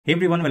Hey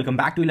everyone, welcome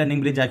back to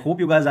Learning Bridge. I hope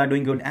you guys are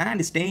doing good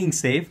and staying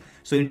safe.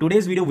 So in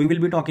today's video, we will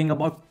be talking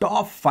about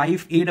top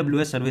 5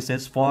 AWS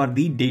services for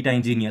the data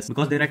engineers,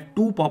 because there are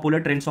two popular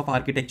trends of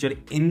architecture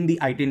in the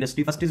IT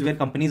industry. First is where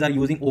companies are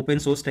using open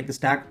source tech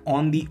stack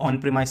on the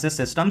on-premises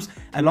systems.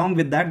 Along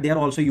with that, they are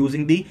also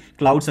using the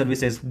cloud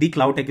services, the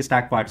cloud tech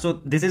stack part. So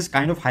this is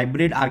kind of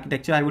hybrid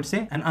architecture, I would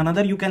say. And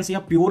another, you can see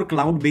a pure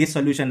cloud-based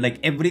solution, like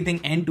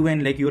everything end to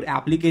end, like your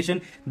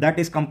application that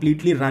is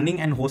completely running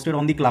and hosted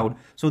on the cloud.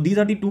 So these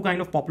are the two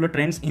kind of popular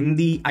trends in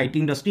the IT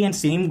industry, and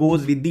same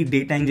goes with the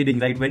data engineering,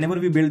 right? Whenever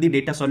we build the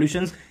data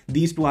solutions,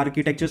 these two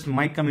architectures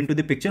might come into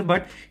the picture,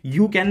 but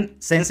you can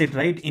sense it,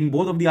 right? In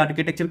both of the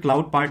architecture,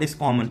 cloud part is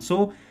common.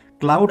 So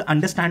cloud,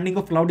 understanding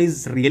of cloud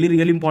is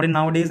really important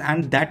nowadays,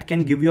 and that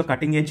can give you a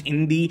cutting edge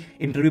in the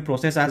interview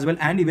process as well,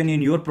 and even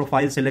in your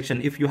profile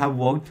selection if you have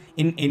worked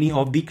in any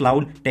of the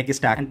cloud tech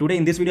stack. And today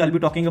in this video, I'll be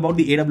talking about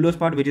the AWS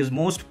part, which is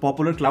most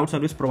popular cloud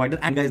service provider.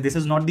 And guys, this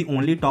is not the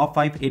only top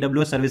 5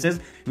 AWS services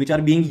which are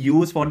being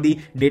used for the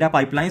data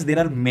pipelines. There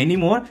are many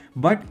more,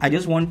 but I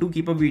just want to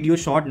keep a video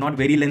short, not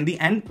very lengthy,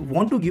 and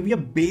want to give you a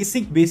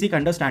basic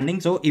understanding.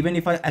 So even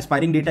if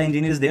aspiring data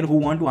engineer is there who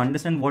want to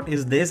understand what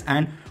is this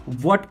and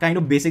what kind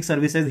of basic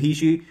services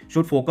she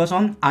should focus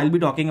on, I'll be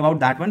talking about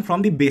that one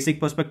from the basic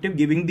perspective,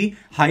 giving the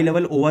high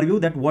level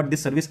overview that what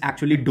this service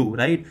actually do,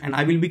 right? And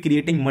I will be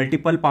creating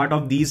multiple part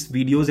of these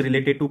videos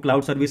related to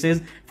cloud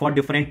services for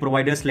different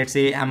providers, let's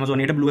say Amazon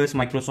AWS,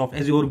 Microsoft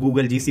Azure,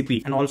 Google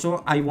GCP. And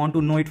also I want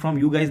to know it from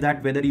you guys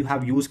that whether you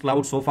have used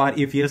cloud so far.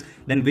 If yes,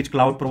 then which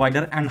cloud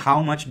provider and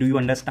how much do you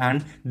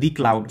understand the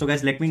cloud? So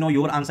guys, let me know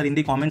your answer in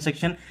the comment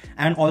section.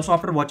 And also,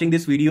 after watching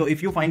this video,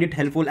 if you find it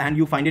helpful and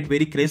you find it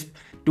very crisp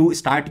to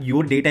start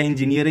your data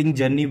engineering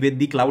journey with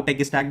the cloud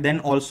tech stack, then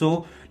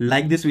also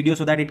like this video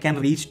so that it can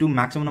reach to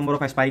maximum number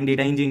of aspiring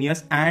data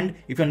engineers. And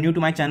if you're new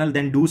to my channel,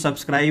 then do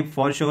subscribe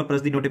for sure,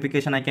 press the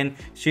notification icon,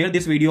 share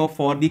this video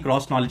for the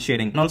cross knowledge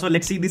sharing. And also,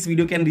 let's see this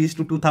video can reach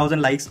to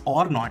 2000 likes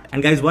or not.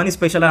 And guys, one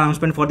special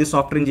announcement for the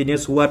software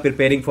engineers who are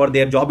preparing for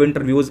their job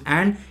interviews,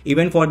 and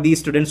even for the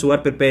students who are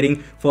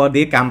preparing for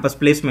their campus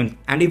placement.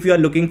 And if you are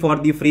looking for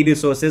the free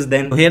resources,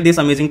 then here this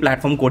amazing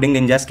platform Coding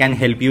Ninjas can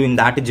help you in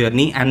that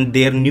journey. And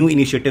their new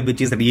initiative,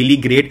 which is really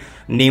great,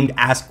 named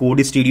as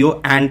Code Studio.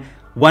 And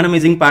one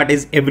amazing part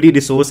is every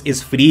resource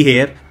is free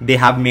here. They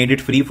have made it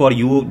free for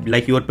you,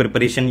 like your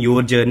preparation,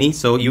 your journey.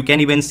 So you can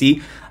even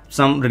see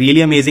some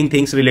really amazing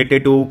things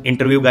related to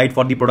interview guide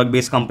for the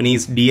product-based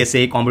companies,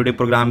 DSA, competitive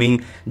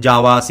programming,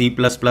 Java, C++,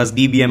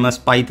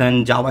 DBMS,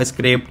 Python,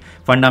 JavaScript,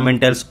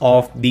 fundamentals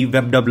of the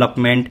web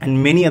development,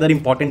 and many other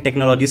important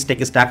technologies,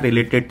 tech stack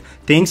related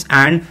things.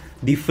 And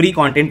the free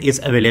content is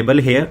available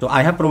here. So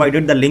I have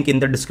provided the link in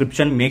the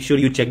description. Make sure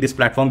you check this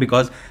platform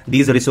because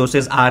these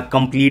resources are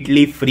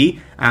completely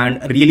free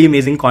and really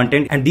amazing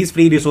content. And these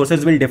free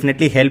resources will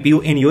definitely help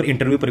you in your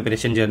interview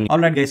preparation journey.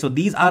 Alright guys, so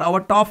these are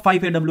our top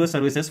 5 AWS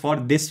services for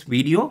this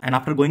video. And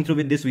after going through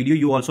with this video,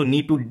 you also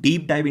need to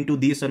deep dive into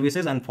these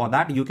services. And for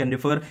that, you can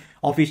refer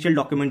official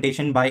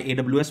documentation by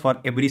AWS for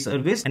every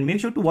service. And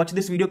make sure to watch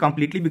this video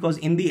completely, because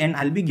in the end,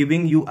 I'll be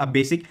giving you a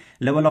basic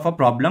level of a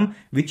problem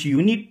which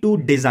you need to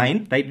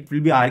design, right? It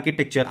will be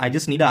architecture. I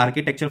just need an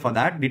architecture for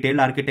that, detailed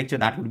architecture.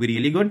 That would be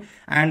really good.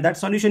 And that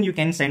solution you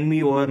can send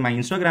me over my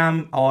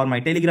Instagram or my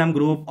Telegram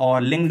group or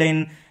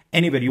LinkedIn,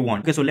 anywhere you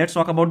want. Okay, so let's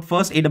talk about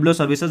first AWS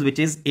services, which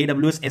is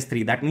AWS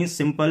S3. That means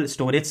simple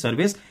storage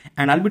service.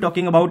 And I'll be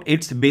talking about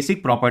its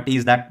basic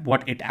properties, that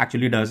what it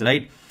actually does,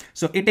 right?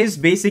 So it is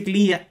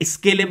basically a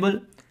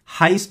scalable,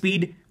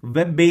 high-speed,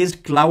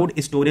 web-based cloud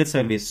storage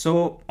service.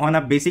 So on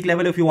a basic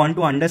level, if you want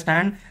to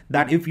understand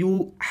that if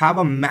you have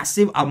a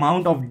massive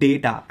amount of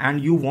data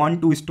and you want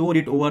to store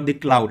it over the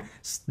cloud,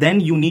 then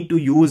you need to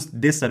use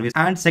this service.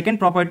 And second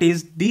property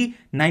is the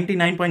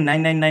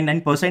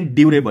 99.9999%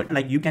 durable.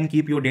 Like you can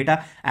keep your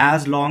data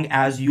as long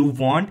as you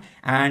want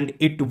and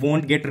it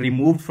won't get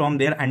removed from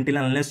there until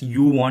unless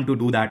you want to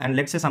do that. And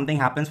let's say something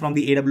happens from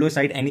the AWS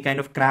side, any kind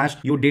of crash,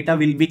 your data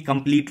will be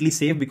completely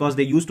safe because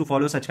they used to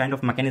follow such kind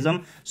of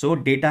mechanism. So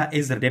data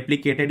is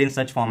replicated in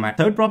such format.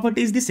 Third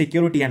property is the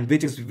security, and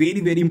which is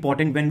very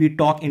important when we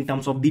talk in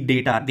terms of the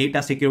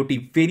data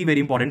security. Very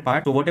important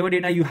part. So whatever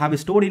data you have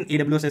stored in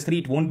AWS S3,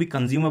 it won't be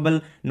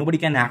consumable. Nobody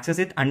can access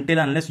it until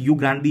unless you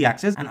grant the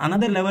access. And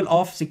another level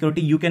of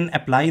security you can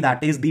apply,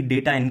 that is the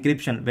data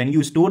encryption. When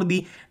you store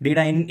the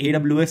data in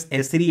AWS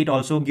S3, it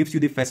also gives you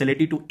the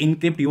facility to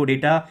encrypt your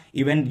data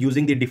even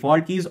using the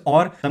default keys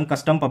or some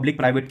custom public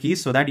private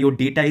keys, so that your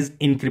data is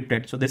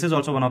encrypted. So this is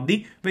also one of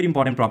the very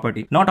important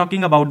property. Now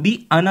talking about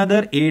the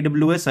another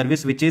AWS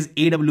service, which is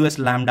AWS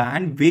Lambda,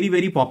 and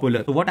very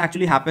popular. So what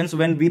actually happens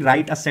when we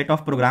write a set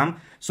of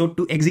program, so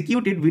to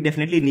execute it, we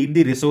definitely need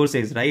the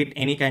resources, right?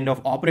 Any kind of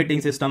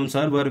operating system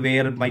server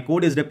where my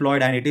code is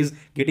deployed and it is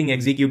getting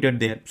executed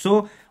there.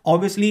 So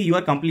obviously you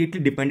are completely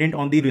dependent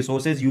on the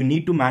resources. You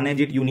need to manage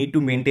it, you need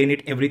to maintain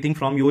it, everything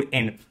from your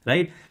end,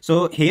 right?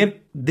 So here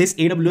this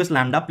AWS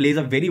Lambda plays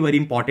a very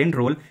important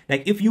role.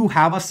 Like if you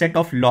have a set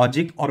of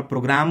logic or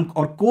program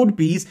or code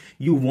piece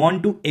you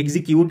want to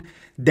execute,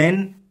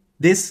 then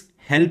this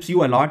helps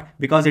you a lot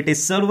because it is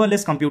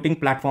serverless computing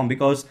platform,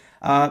 because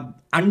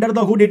under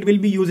the hood it will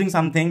be using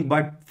something,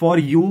 but for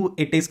you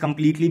it is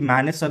completely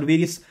managed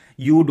service.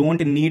 You don't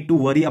need to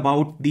worry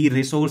about the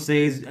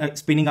resources,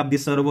 spinning up the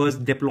servers,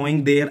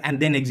 deploying there and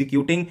then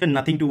executing.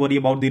 Nothing to worry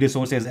about the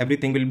resources.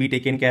 Everything will be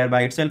taken care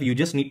by itself. You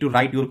just need to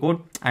write your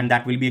code and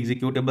that will be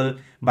executable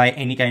by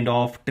any kind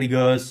of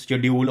triggers,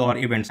 schedule or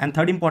events. And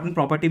third important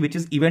property, which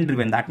is event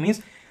driven. That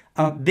means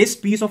this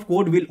piece of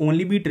code will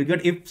only be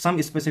triggered if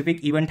some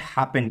specific event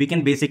happen. We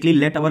can basically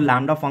let our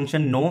Lambda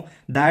function know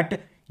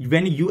that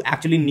when you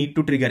actually need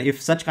to trigger,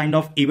 if such kind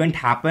of event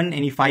happen,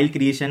 any file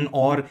creation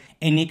or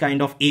any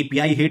kind of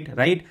API hit,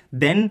 right,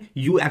 then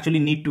you actually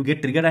need to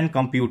get triggered and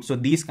compute. So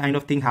these kind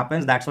of thing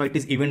happens. That's why it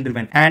is event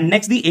driven. And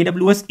next, the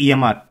AWS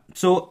EMR.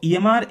 So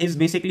EMR is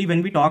basically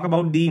when we talk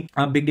about the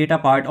big data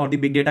part or the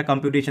big data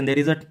computation, there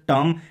is a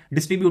term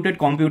distributed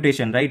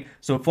computation, right?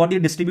 So for the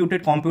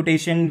distributed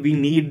computation, we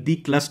need the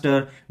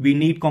cluster, we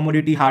need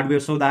commodity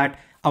hardware so that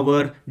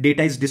our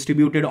data is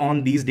distributed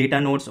on these data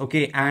nodes,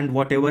 okay, and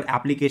whatever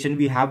application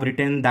we have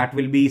written, that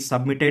will be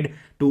submitted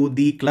to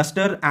the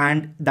cluster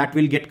and that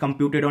will get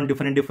computed on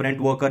different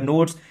worker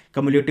nodes.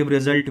 Cumulative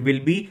result will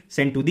be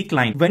sent to the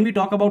client. When we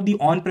talk about the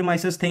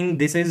on-premises thing,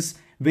 this is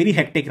very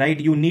hectic, right?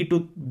 You need to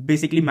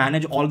basically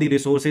manage all the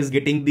resources,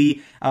 getting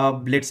the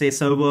let's say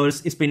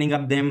servers, spinning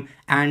up them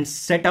and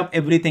set up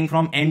everything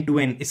from end to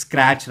end,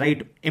 scratch,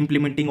 right?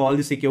 Implementing all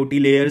the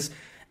security layers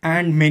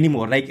and many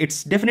more. Like,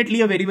 it's definitely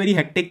a very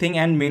hectic thing,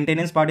 and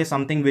maintenance part is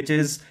something which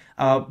is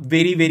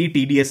very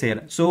tedious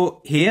here.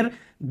 So here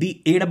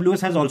the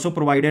AWS has also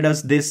provided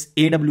us this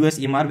AWS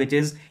EMR, which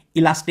is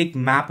Elastic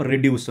Map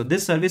Reduce. So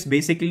this service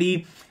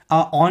basically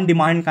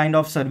on-demand kind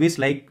of service.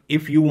 Like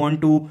if you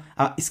want to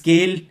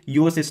scale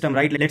your system,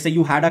 right? Let's say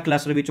you had a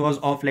cluster which was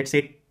of, let's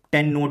say,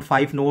 10 node,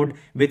 5 node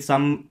with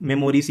some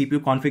memory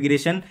CPU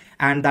configuration,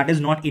 and that is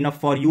not enough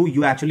for you.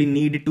 You actually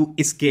need to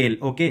scale,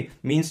 okay?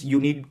 Means you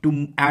need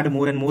to add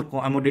more and more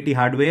commodity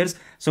hardwares.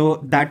 So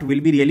that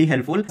will be really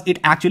helpful. It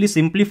actually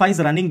simplifies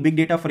running big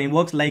data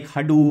frameworks like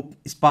Hadoop,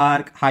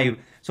 Spark, Hive.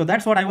 So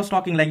that's what I was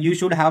talking, like you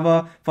should have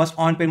a first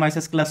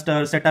on-premises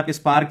cluster, set up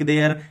Spark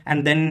there,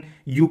 and then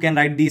you can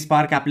write the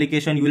Spark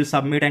application, you will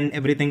submit and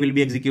everything will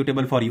be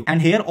executable for you.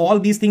 And here all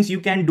these things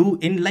you can do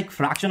in like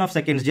fraction of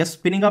seconds, just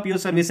spinning up your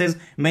services,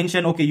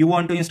 mention, okay, you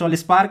want to install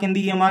Spark in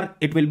the EMR,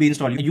 it will be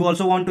installed. You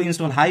also want to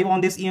install Hive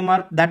on this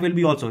EMR, that will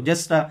be also.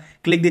 Just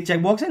click the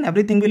checkbox and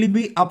everything will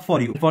be up for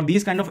you. For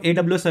these kind of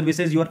AWS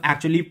services, you are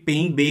actually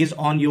paying based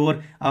on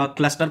your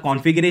cluster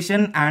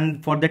configuration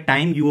and for the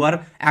time you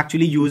are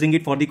actually using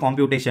it for the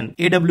computation.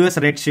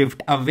 AWS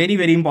Redshift, a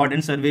very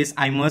important service,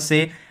 I must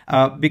say,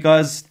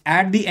 because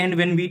at the end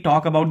when we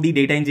talk about the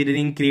data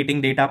engineering,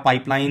 creating data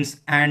pipelines,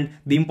 and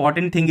the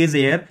important thing is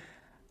here,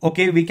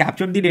 okay, we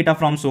captured the data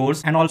from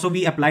source and also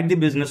we applied the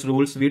business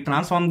rules, we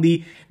transformed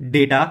the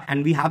data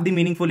and we have the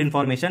meaningful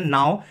information.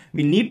 Now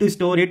we need to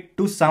store it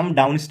to some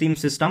downstream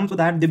system so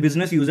that the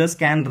business users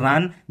can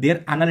run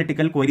their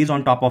analytical queries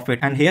on top of it.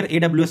 And here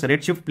AWS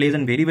Redshift plays a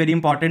very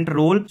important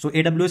role. So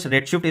AWS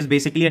Redshift is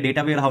basically a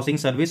data warehousing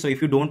service. So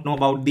if you don't know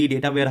about the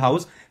data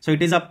warehouse, so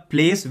it is a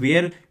place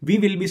where we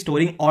will be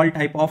storing all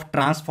type of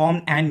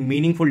transformed and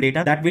meaningful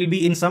data that will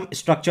be in some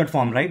structured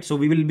form, right? So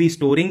we will be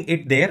storing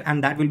it there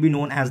and that will be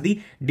known as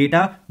the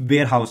data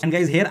warehouse. And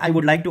guys, here I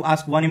would like to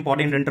ask one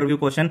important interview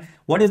question.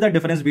 What is the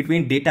difference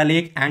between data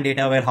lake and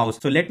data warehouse?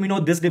 So let me know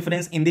this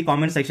difference in the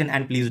comment section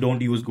and please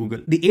don't use Google.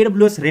 The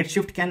AWS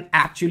Redshift can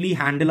actually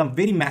handle a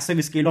very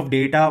massive scale of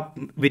data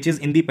which is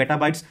in the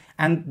petabytes,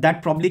 and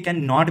that probably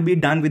cannot be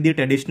done with the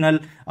traditional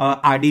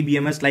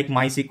RDBMS like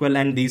MySQL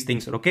and these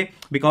things, okay?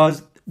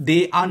 Because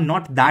they are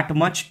not that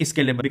much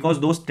scalable, because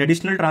those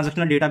traditional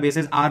transactional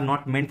databases are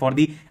not meant for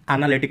the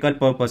analytical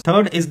purpose.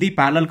 Third is the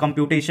parallel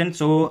computation.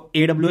 So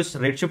AWS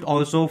Redshift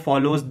also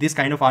follows this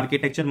kind of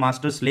architecture,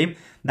 master slave.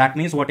 That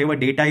means whatever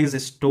data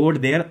is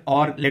stored there,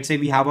 or let's say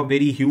we have a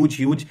very huge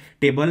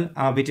table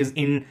which is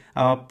in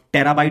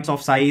terabytes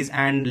of size,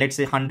 and let's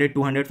say 100,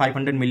 200,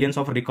 500 millions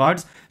of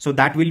records. So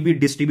that will be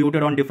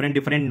distributed on different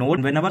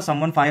nodes. Whenever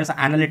someone fires an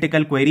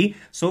analytical query,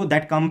 so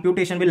that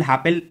computation will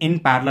happen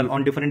in parallel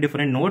on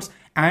different nodes,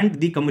 and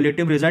the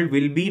cumulative result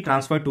will be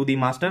transferred to the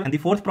master. And the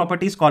fourth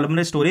property is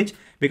columnar storage,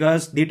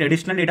 because the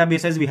traditional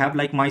databases we have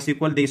like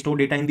MySQL, they store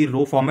data in the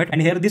row format,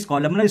 and here this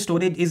columnar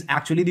storage is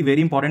actually the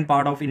very important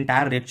part of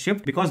entire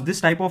Redshift, because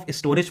this type of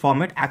storage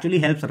format actually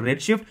helps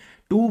Redshift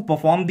to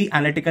perform the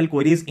analytical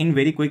queries in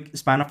very quick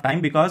span of time,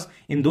 because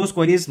in those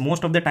queries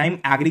most of the time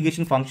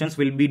aggregation functions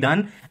will be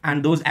done,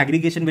 and those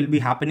aggregation will be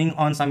happening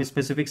on some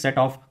specific set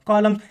of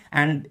columns.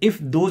 And if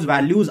those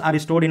values are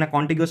stored in a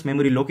contiguous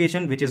memory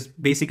location, which is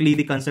basically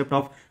the concept of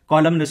of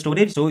column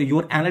storage. So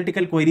your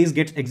analytical queries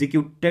gets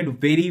executed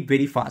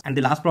very fast. And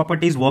the last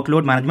property is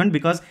workload management,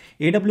 because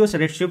AWS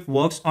Redshift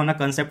works on a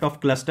concept of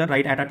cluster,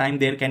 right? At a time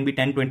there can be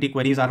 10-20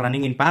 queries are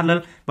running in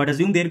parallel, but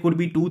assume there could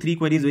be 2-3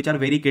 queries which are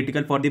very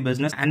critical for the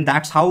business, and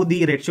that's how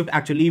the Redshift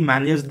actually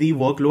manages the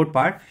workload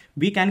part.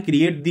 We can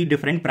create the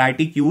different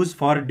priority queues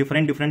for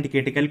different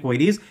critical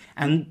queries,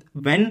 and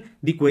when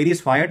the query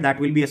is fired, that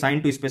will be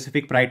assigned to a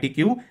specific priority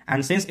queue.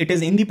 And since it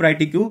is in the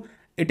priority queue,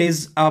 it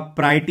is a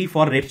priority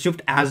for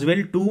Redshift as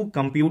well to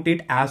compute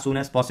it as soon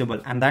as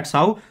possible. And that's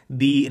how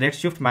the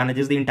Redshift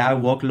manages the entire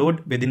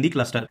workload within the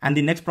cluster. And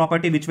the next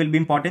property which will be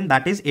important,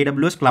 that is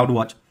AWS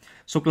CloudWatch.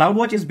 So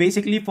CloudWatch is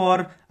basically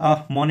for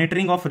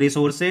monitoring of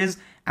resources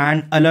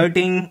and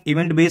alerting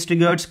event-based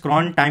triggers,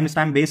 cron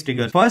timestamp-based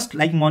triggers. First,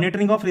 like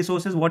monitoring of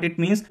resources, what it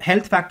means,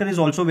 health factor is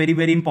also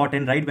very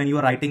important, right? When you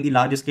are writing the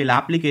large-scale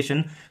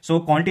application, so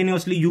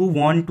continuously you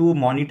want to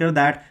monitor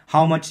that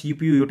how much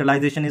CPU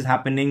utilization is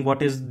happening,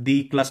 what is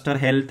the cluster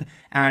health,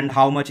 and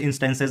how much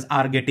instances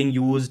are getting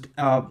used,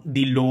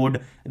 the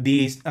load,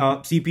 the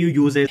CPU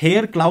usage.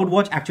 Here,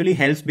 CloudWatch actually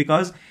helps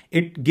because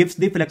it gives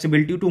the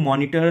flexibility to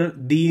monitor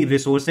the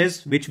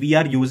resources which we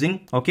are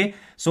using, okay?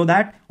 So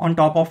that on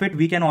top of it,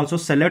 we can also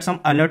select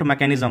some alert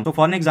mechanism. So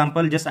for an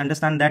example, just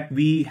understand that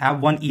we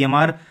have one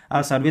EMR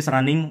service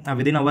running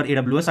within our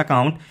AWS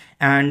account,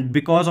 and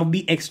because of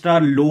the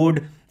extra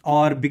load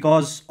or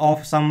because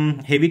of some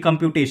heavy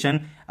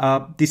computation,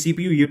 the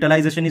CPU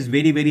utilization is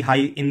very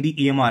high in the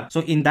EMR.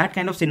 So in that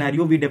kind of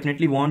scenario, we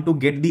definitely want to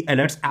get the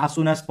alerts as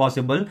soon as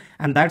possible,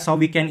 and that's how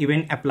we can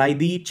even apply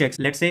the checks.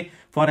 Let's say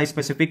for a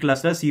specific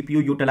cluster,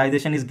 CPU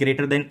utilization is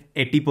greater than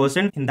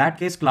 80%. In that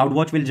case,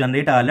 CloudWatch will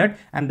generate an alert,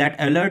 and that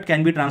alert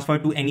can be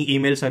transferred to any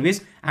email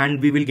service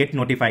and we will get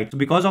notified. So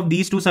because of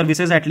these two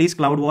services, at least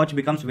CloudWatch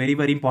becomes very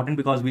important,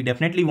 because we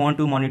definitely want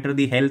to monitor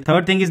the health.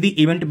 Third thing is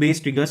the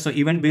event-based triggers. So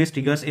event-based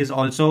triggers is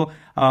also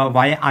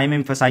why I'm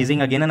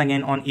emphasizing again and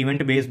again on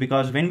event-based,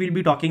 because when we'll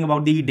be talking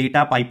about the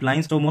data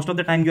pipelines, so most of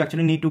the time you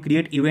actually need to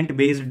create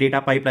event-based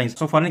data pipelines.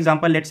 So for an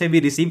example, let's say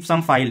we received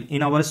some file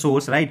in our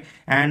source, right?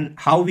 And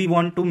how we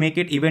want to make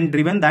it event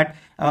driven, that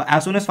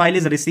as soon as file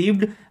is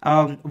received,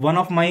 one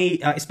of my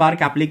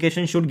Spark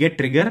application should get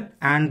triggered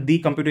and the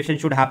computation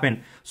should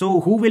happen.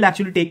 So who will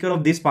actually take care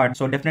of this part?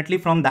 So definitely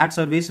from that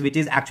service which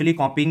is actually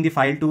copying the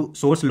file to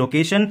source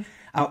location,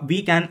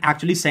 we can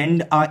actually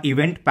send a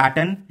event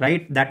pattern,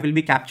 right? That will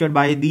be captured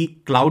by the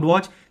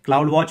CloudWatch.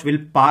 CloudWatch will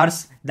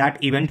parse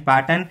that event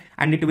pattern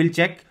and it will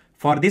check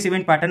for this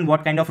event pattern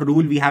what kind of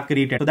rule we have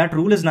created. So that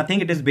rule is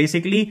nothing, it is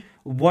basically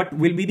what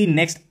will be the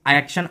next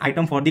action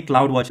item for the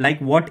CloudWatch, like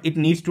what it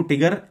needs to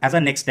trigger as a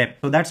next step.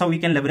 So that's how we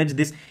can leverage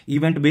this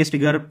event-based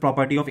trigger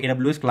property of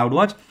AWS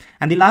CloudWatch.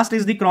 And the last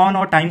is the cron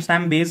or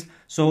timestamp base.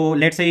 So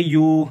let's say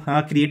you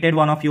created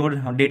one of your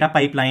data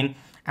pipeline,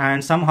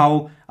 and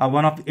somehow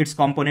one of its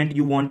component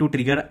you want to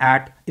trigger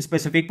at a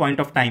specific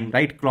point of time,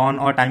 right? Cron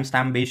or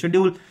timestamp based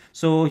schedule.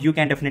 So you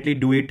can definitely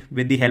do it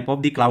with the help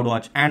of the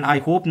CloudWatch. And I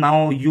hope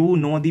now you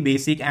know the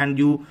basic and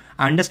you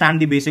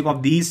understand the basic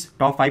of these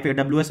top 5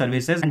 AWS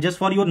services. And just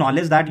for your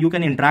knowledge that you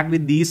can interact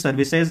with these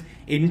services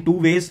in two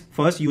ways.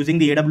 First, using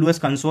the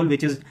AWS console,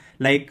 which is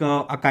like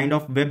a kind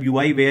of web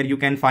UI where you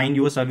can find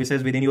your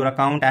services within your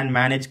account and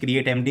manage,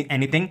 create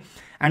anything.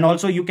 And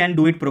also you can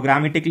do it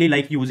programmatically,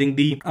 like using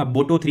the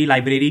Boto3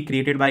 library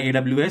created by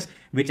AWS,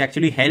 which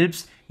actually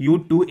helps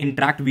you to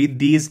interact with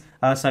these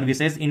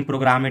services in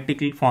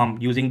programmatic form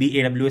using the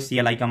AWS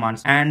CLI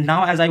commands. And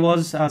now, as I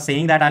was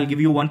saying that, I'll give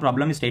you one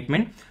problem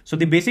statement. So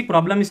the basic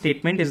problem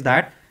statement is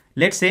that,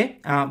 let's say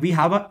we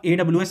have a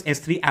AWS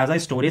S3 as a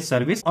storage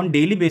service. On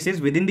daily basis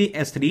within the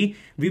S3,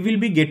 we will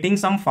be getting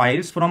some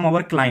files from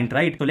our client,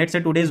 right? So let's say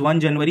today is 1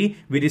 January,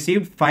 we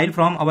received file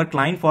from our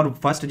client for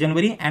 1st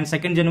January, and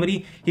 2nd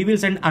January, he will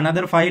send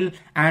another file,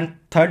 and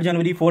 3rd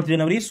January, 4th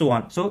January, so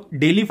on. So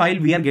daily file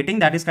we are getting,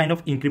 that is kind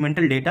of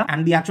incremental data.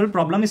 And the actual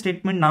problem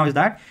statement now is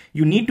that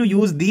you need to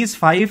use these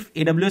 5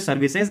 AWS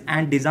services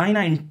and design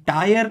an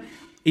entire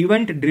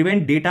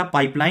event-driven data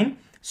pipeline.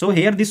 So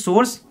here the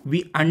source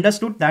we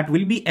understood that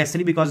will be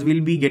S3 because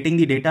we'll be getting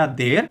the data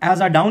there.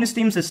 As a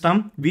downstream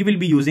system, we will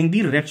be using the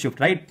Redshift,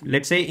 right?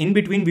 Let's say in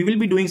between we will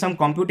be doing some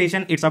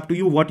computation. It's up to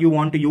you what you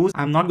want to use.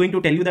 I'm not going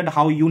to tell you that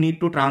how you need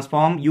to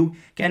transform. You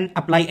can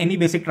apply any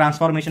basic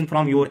transformation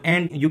from your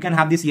end. You can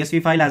have this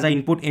CSV file as an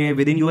input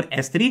within your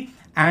S3,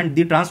 and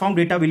the transform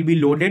data will be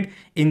loaded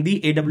in the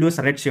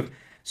AWS Redshift.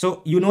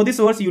 So you know the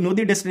source, you know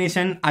the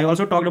destination. I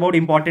also talked about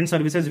important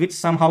services which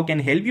somehow can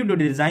help you to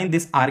design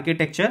this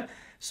architecture.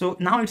 So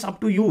now it's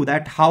up to you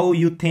that how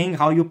you think,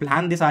 how you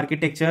plan this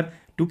architecture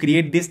to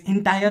create this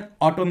entire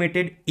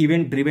automated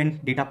event-driven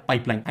data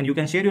pipeline. And you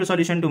can share your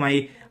solution to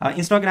my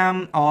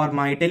Instagram or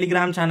my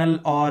Telegram channel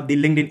or the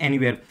LinkedIn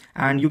anywhere.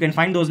 And you can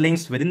find those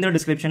links within the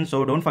description.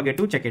 So don't forget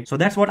to check it. So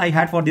that's what I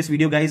had for this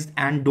video, guys.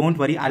 And don't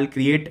worry, I'll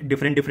create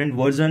different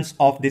versions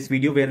of this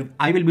video where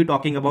I will be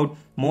talking about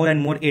more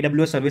and more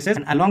AWS services.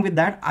 And along with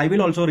that, I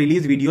will also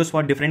release videos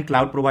for different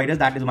cloud providers,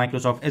 that is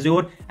Microsoft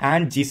Azure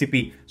and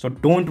GCP. So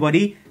don't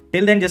worry.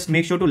 Till then, just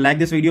make sure to like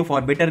this video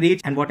for better reach,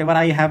 and whatever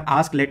I have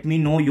asked, let me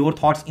know your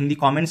thoughts in the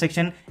comment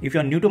section. If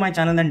you're new to my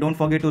channel, then don't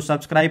forget to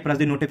subscribe, press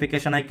the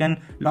notification icon.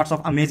 Lots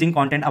of amazing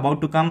content about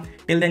to come.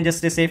 Till then, just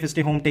stay safe,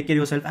 stay home, take care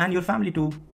of yourself and your family too.